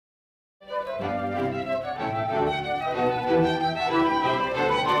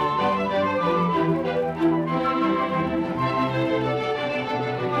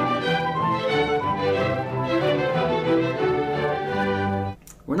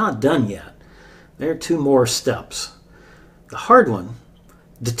not done yet. There are two more steps. The hard one,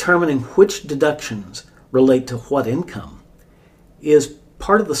 determining which deductions relate to what income, is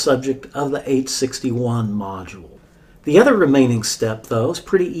part of the subject of the 861 module. The other remaining step, though, is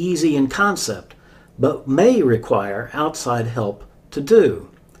pretty easy in concept, but may require outside help to do.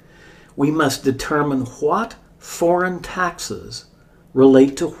 We must determine what foreign taxes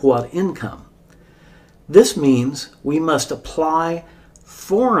relate to what income. This means we must apply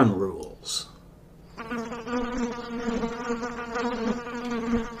foreign rules.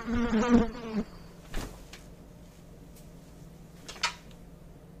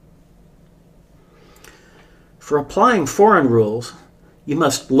 For applying foreign rules, you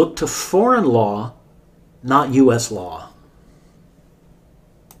must look to foreign law, not U.S. law.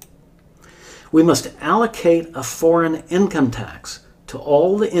 We must allocate a foreign income tax to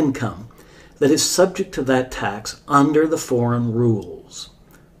all the income that is subject to that tax under the foreign rules.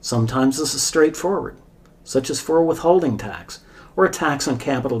 Sometimes this is straightforward, such as for a withholding tax or a tax on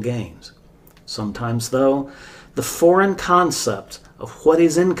capital gains. Sometimes, though, the foreign concept of what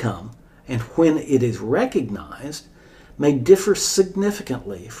is income and when it is recognized may differ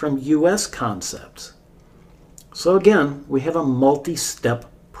significantly from U.S. concepts. So again, we have a multi-step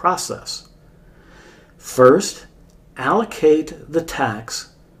process. First, allocate the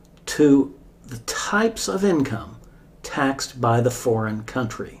tax to the types of income taxed by the foreign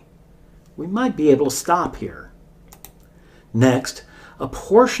country. We might be able to stop here. Next,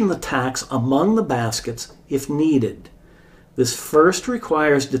 apportion the tax among the baskets if needed. This first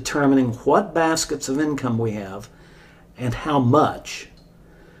requires determining what baskets of income we have and how much.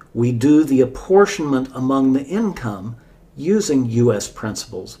 We do the apportionment among the income using U.S.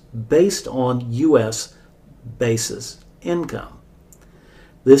 principles based on U.S. basis income.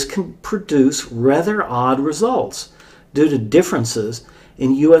 This can produce rather odd results due to differences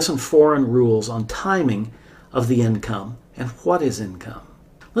in U.S. and foreign rules on timing of the income and what is income.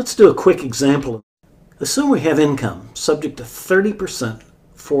 Let's do a quick example. Assume we have income subject to 30%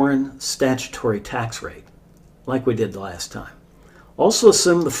 foreign statutory tax rate, like we did last time. Also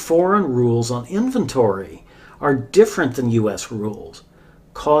assume the foreign rules on inventory are different than U.S. rules,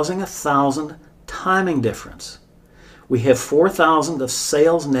 causing $1,000 timing difference. We have $4,000 of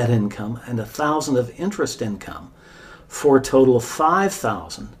sales net income and $1,000 of interest income for a total of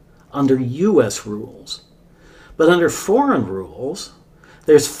 $5,000 under U.S. rules. But under foreign rules,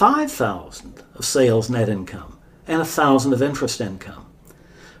 there's $5,000 of sales net income and $1,000 of interest income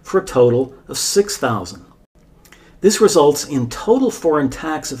for a total of $6,000. This results in total foreign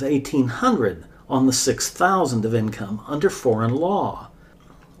tax of $1,800 on the $6,000 of income under foreign law.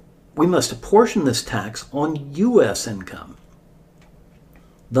 We must apportion this tax on U.S. income.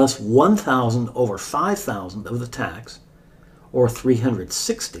 Thus, $1,000 over $5,000 of the tax, or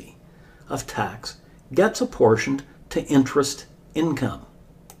 $360 of tax, gets apportioned to interest income.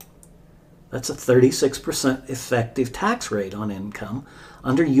 That's a 36% effective tax rate on income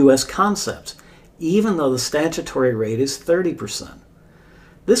under U.S. concepts, even though the statutory rate is 30%.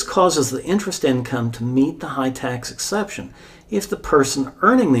 This causes the interest income to meet the high tax exception if the person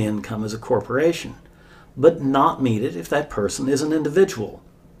earning the income is a corporation, but not meet it if that person is an individual,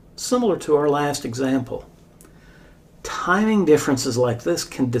 similar to our last example. Timing differences like this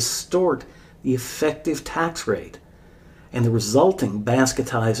can distort the effective tax rate and the resulting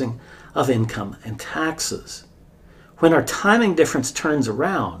basketizing of income and taxes. When our timing difference turns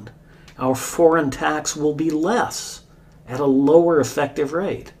around, our foreign tax will be less at a lower effective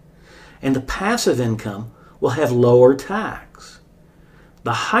rate, and the passive income will have lower tax.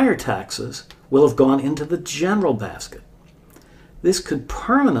 The higher taxes will have gone into the general basket. This could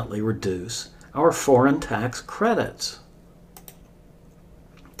permanently reduce our foreign tax credits.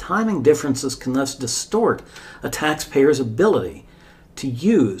 Timing differences can thus distort a taxpayer's ability to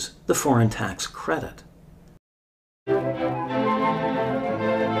use the foreign tax credit.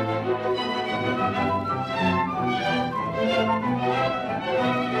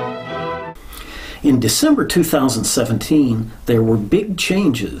 In December 2017, there were big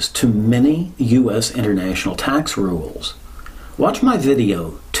changes to many U.S. international tax rules. Watch my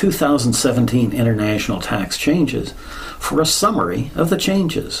video, 2017 International Tax Changes, for a summary of the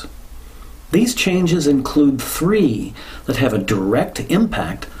changes. These changes include 3 that have a direct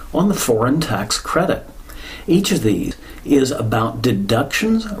impact on the foreign tax credit. Each of these is about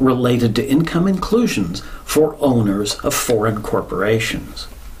deductions related to income inclusions for owners of foreign corporations.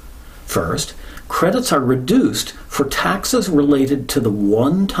 First, credits are reduced for taxes related to the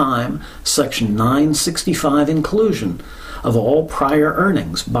one-time Section 965 inclusion of all prior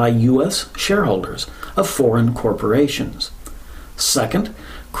earnings by U.S. shareholders of foreign corporations. Second,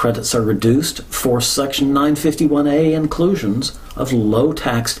 credits are reduced for Section 951A inclusions of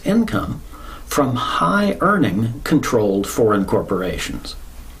low-taxed income from high-earning controlled foreign corporations.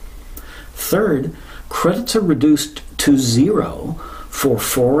 Third, credits are reduced to zero for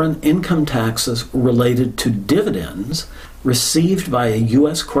foreign income taxes related to dividends received by a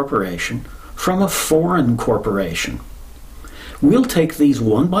U.S. corporation from a foreign corporation. We'll take these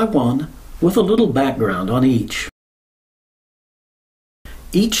one by one with a little background on each.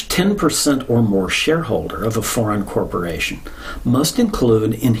 Each 10% or more shareholder of a foreign corporation must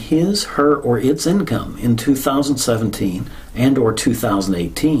include in his, her, or its income in 2017 and or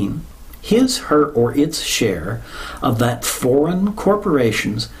 2018 his, her, or its share of that foreign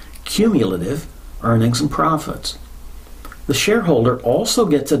corporation's cumulative earnings and profits. The shareholder also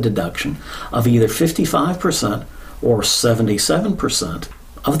gets a deduction of either 55% or 77%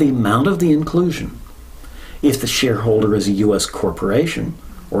 of the amount of the inclusion. If the shareholder is a U.S. corporation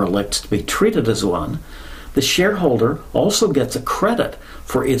or elects to be treated as one, the shareholder also gets a credit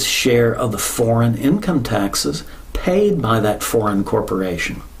for its share of the foreign income taxes paid by that foreign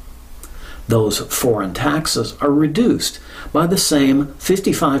corporation. Those foreign taxes are reduced by the same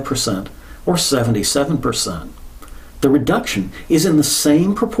 55% or 77%. The reduction is in the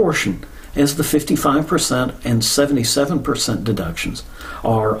same proportion as the 55% and 77% deductions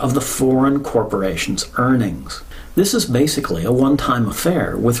are of the foreign corporation's earnings. This is basically a one-time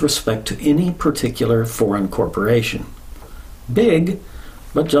affair with respect to any particular foreign corporation. Big,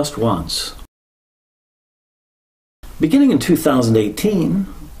 but just once. Beginning in 2018,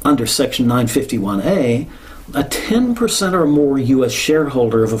 under Section 951A, a 10% or more U.S.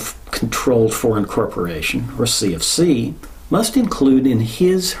 shareholder of a controlled foreign corporation, or CFC, must include in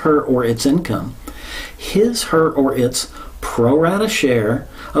his, her, or its income his, her, or its pro rata share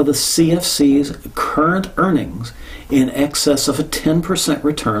of the CFC's current earnings in excess of a 10%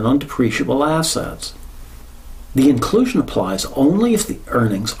 return on depreciable assets. The inclusion applies only if the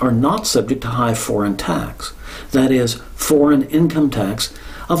earnings are not subject to high foreign tax, that is, foreign income tax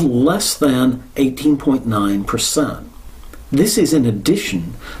of less than 18.9%. This is in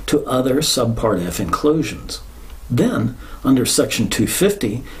addition to other Subpart F inclusions. Then, under Section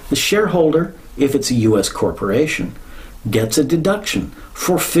 250, the shareholder, if it's a U.S. corporation, gets a deduction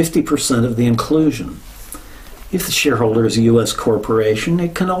for 50% of the inclusion. If the shareholder is a U.S. corporation,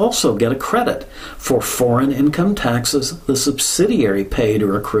 it can also get a credit for foreign income taxes the subsidiary paid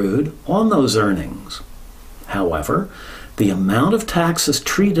or accrued on those earnings. However, the amount of taxes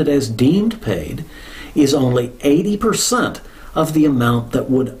treated as deemed paid is only 80% of the amount that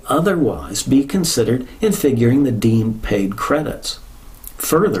would otherwise be considered in figuring the deemed paid credits.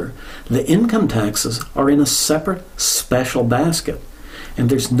 Further, the income taxes are in a separate special basket, and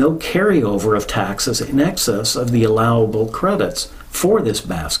there's no carryover of taxes in excess of the allowable credits for this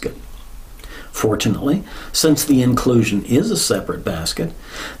basket. Fortunately, since the inclusion is a separate basket,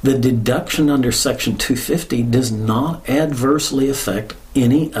 the deduction under Section 250 does not adversely affect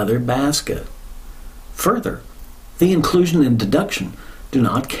any other basket. Further, the inclusion and deduction do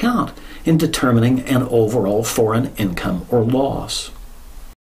not count in determining an overall foreign income or loss.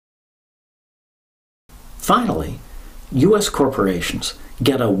 Finally, U.S. corporations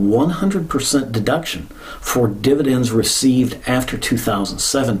get a 100% deduction for dividends received after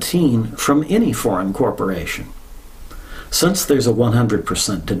 2017 from any foreign corporation. Since there's a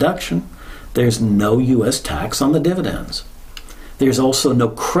 100% deduction, there's no U.S. tax on the dividends. There's also no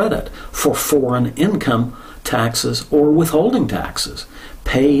credit for foreign income taxes or withholding taxes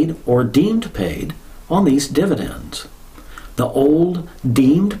paid or deemed paid on these dividends. The old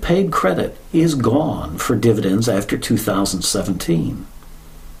deemed paid credit is gone for dividends after 2017.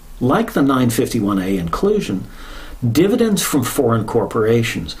 Like the 951A inclusion, dividends from foreign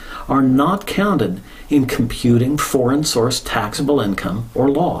corporations are not counted in computing foreign source taxable income or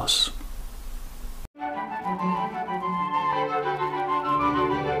loss.